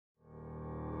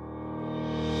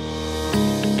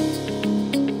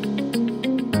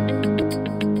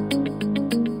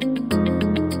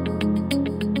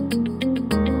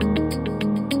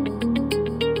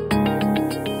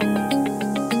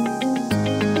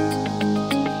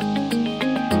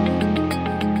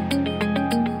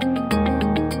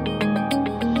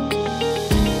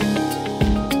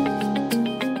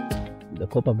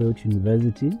Copperbelt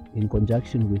University, in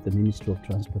conjunction with the Ministry of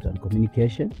Transport and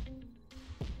Communication,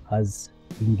 has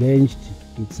engaged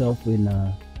itself in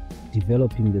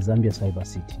developing the Zambia Cyber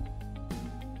City.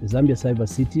 The Zambia Cyber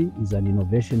City is an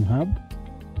innovation hub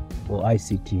for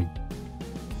ICT.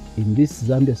 In this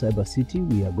Zambia Cyber City,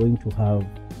 we are going to have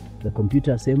the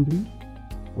computer assembly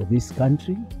for this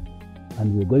country,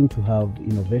 and we're going to have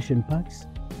innovation parks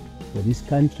for this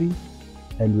country,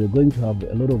 and we're going to have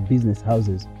a lot of business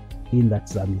houses in that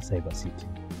Zambia Cyber City.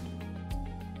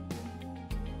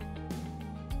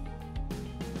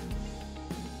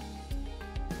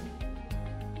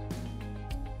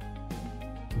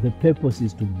 The purpose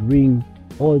is to bring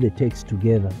all the techs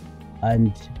together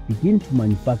and begin to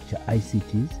manufacture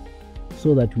ICTs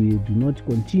so that we do not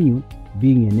continue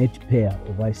being a net payer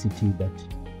of ICT but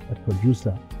a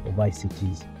producer of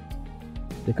ICTs.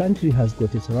 The country has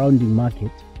got a surrounding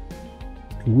market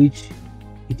to which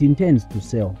it intends to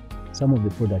sell some of the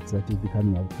products that will be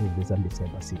coming out of the Zambia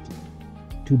Cyber City.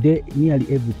 Today, nearly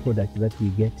every product that we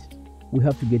get, we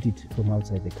have to get it from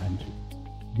outside the country.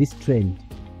 This trend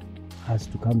has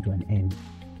to come to an end.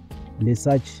 And as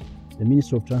such, the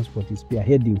Ministry of Transport is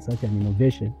spearheading such an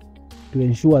innovation to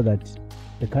ensure that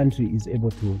the country is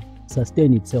able to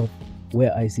sustain itself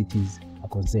where ICTs are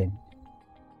concerned.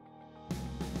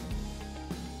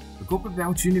 The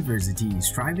Copperbelt University is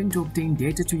striving to obtain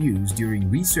data to use during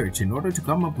research in order to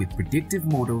come up with predictive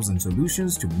models and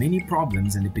solutions to many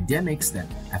problems and epidemics that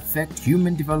affect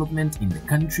human development in the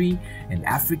country and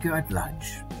Africa at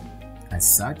large. As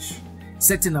such,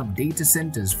 setting up data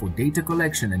centers for data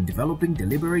collection and developing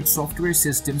deliberate software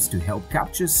systems to help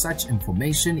capture such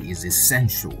information is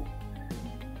essential.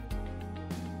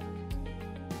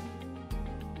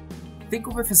 Think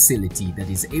of a facility that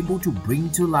is able to bring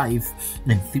to life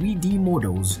in 3D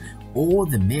models all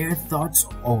the mere thoughts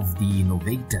of the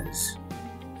innovators.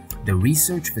 The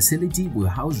research facility will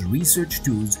house research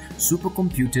tools,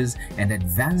 supercomputers, and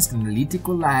advanced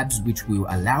analytical labs which will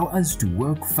allow us to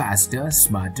work faster,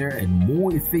 smarter, and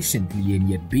more efficiently, and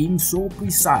yet being so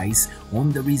precise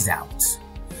on the results.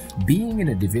 Being in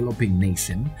a developing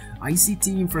nation,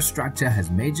 ICT infrastructure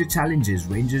has major challenges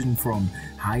ranging from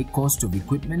high cost of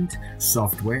equipment,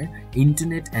 software,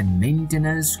 internet, and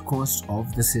maintenance costs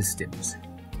of the systems.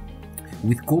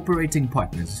 With cooperating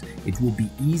partners, it will be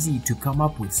easy to come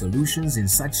up with solutions in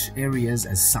such areas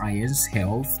as science,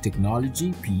 health,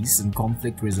 technology, peace and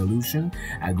conflict resolution,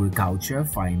 agriculture,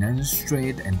 finance,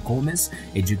 trade and commerce,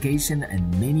 education,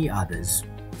 and many others.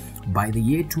 By the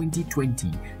year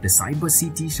 2020, the Cyber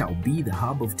City shall be the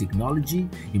hub of technology,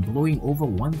 employing over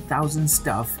 1,000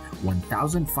 staff,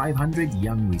 1,500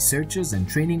 young researchers, and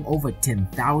training over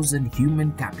 10,000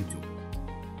 human capital.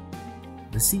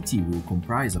 The city will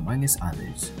comprise, among its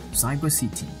others, Cyber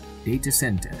City, Data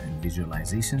Center and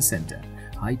Visualization Center,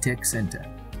 High-Tech Center,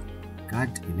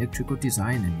 CAD Electrical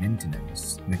Design and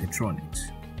Maintenance,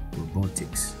 Mechatronics,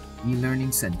 Robotics,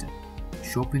 E-Learning Center,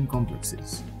 Shopping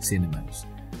Complexes, Cinemas,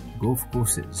 golf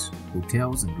courses,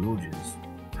 hotels and lodges,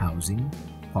 housing,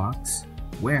 parks,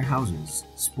 warehouses,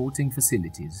 sporting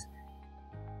facilities.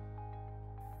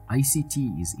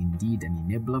 ICT is indeed an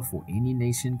enabler for any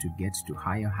nation to get to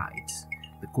higher heights.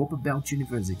 The Copperbelt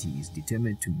University is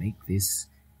determined to make this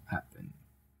happen.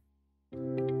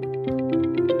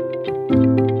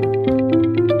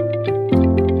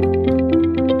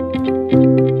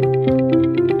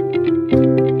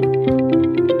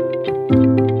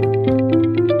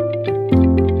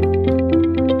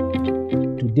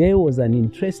 Today was an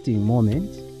interesting moment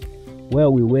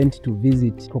where we went to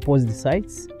visit proposed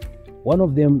sites. One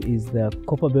of them is the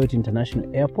Copperbelt International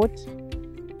Airport.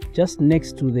 Just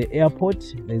next to the airport,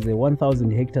 there's a 1,000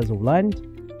 hectares of land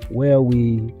where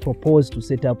we propose to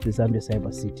set up the Zambia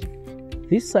Cyber City.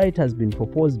 This site has been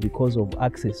proposed because of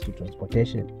access to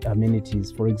transportation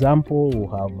amenities. For example, we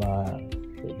have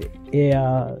the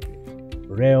air,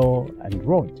 rail, and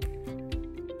road.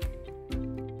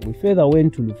 We further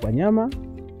went to Lufanyama,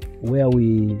 where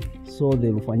we saw the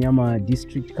Lufanyama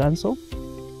District Council,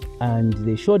 and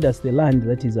they showed us the land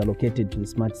that is allocated to the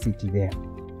Smart City there.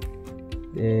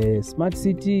 The Smart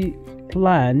City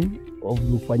plan of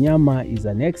Lufanyama is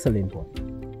an excellent one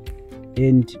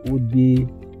and would be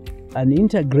an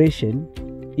integration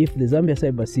if the Zambia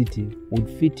Cyber City would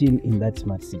fit in that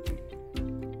Smart City.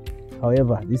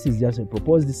 However, this is just a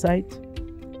proposed site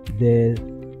The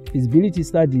feasibility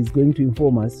study is going to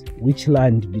inform us which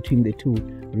land between the two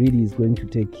really is going to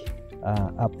take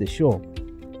up the shore.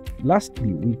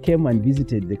 Lastly, we came and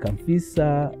visited the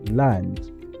Kamfisa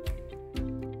land.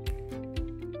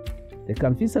 The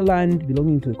Kamfisa land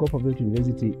belonging to the Copperbelt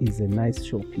University is a nice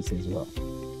showpiece as well.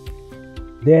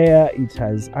 There it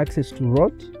has access to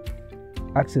road,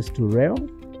 access to rail,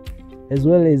 as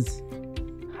well as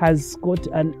has got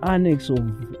an annex of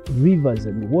rivers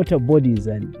and water bodies,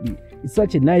 and it's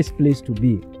such a nice place to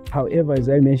be. However, as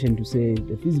I mentioned to say,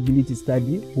 the feasibility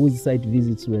study, whose site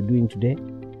visits we are doing today,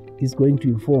 is going to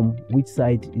inform which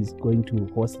site is going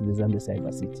to host the Zambia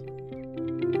Cyber City.